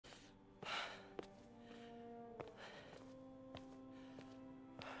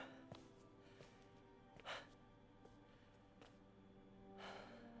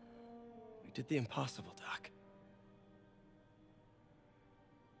You did the impossible, Doc.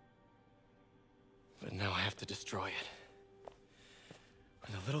 But now I have to destroy it.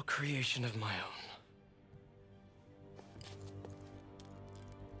 With a little creation of my own.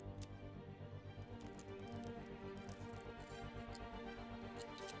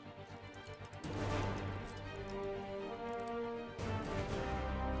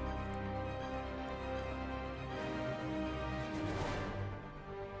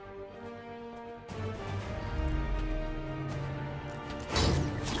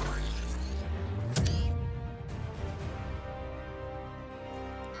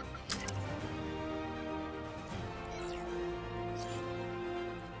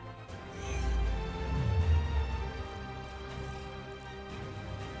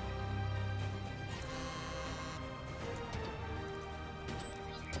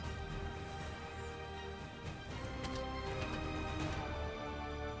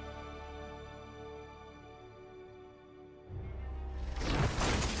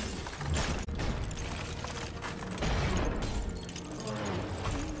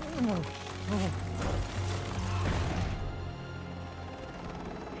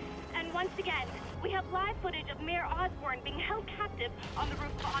 And once again, we have live footage of Mayor Osborn being held captive on the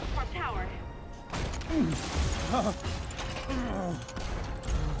roof of Oscorp Tower.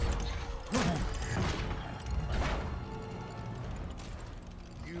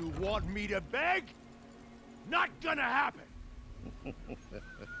 You want me to beg? Not gonna happen!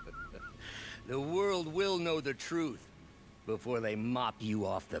 The world will know the truth before they mop you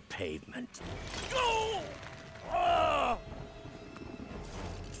off the pavement. Go! Ah!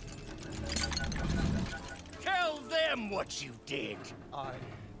 Tell them what you did. I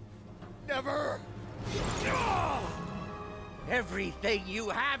never... Ah! Everything you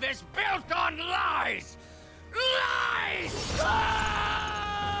have is built on lies! Lies!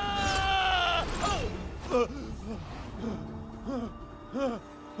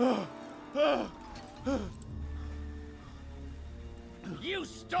 You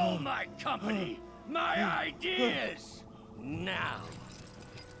stole my company, my ideas! Now,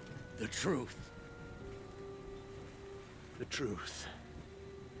 the truth. The truth.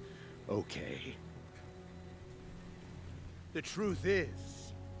 Okay. The truth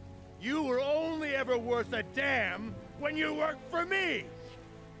is, you were only ever worth a damn when you worked for me!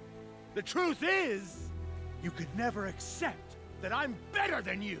 The truth is, you could never accept that I'm better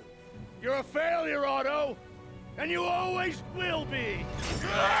than you! You're a failure, Otto! And you always will be!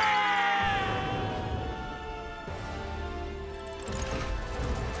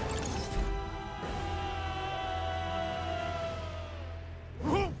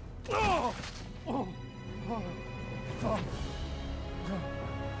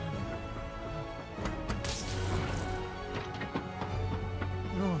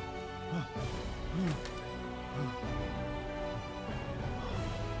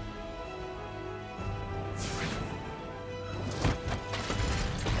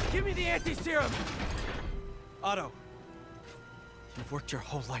 Give me the anti-serum! Otto, you've worked your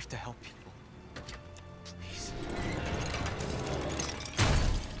whole life to help people. Please.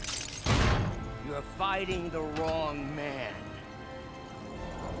 You're fighting the wrong man.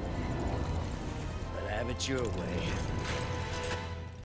 But have it your way.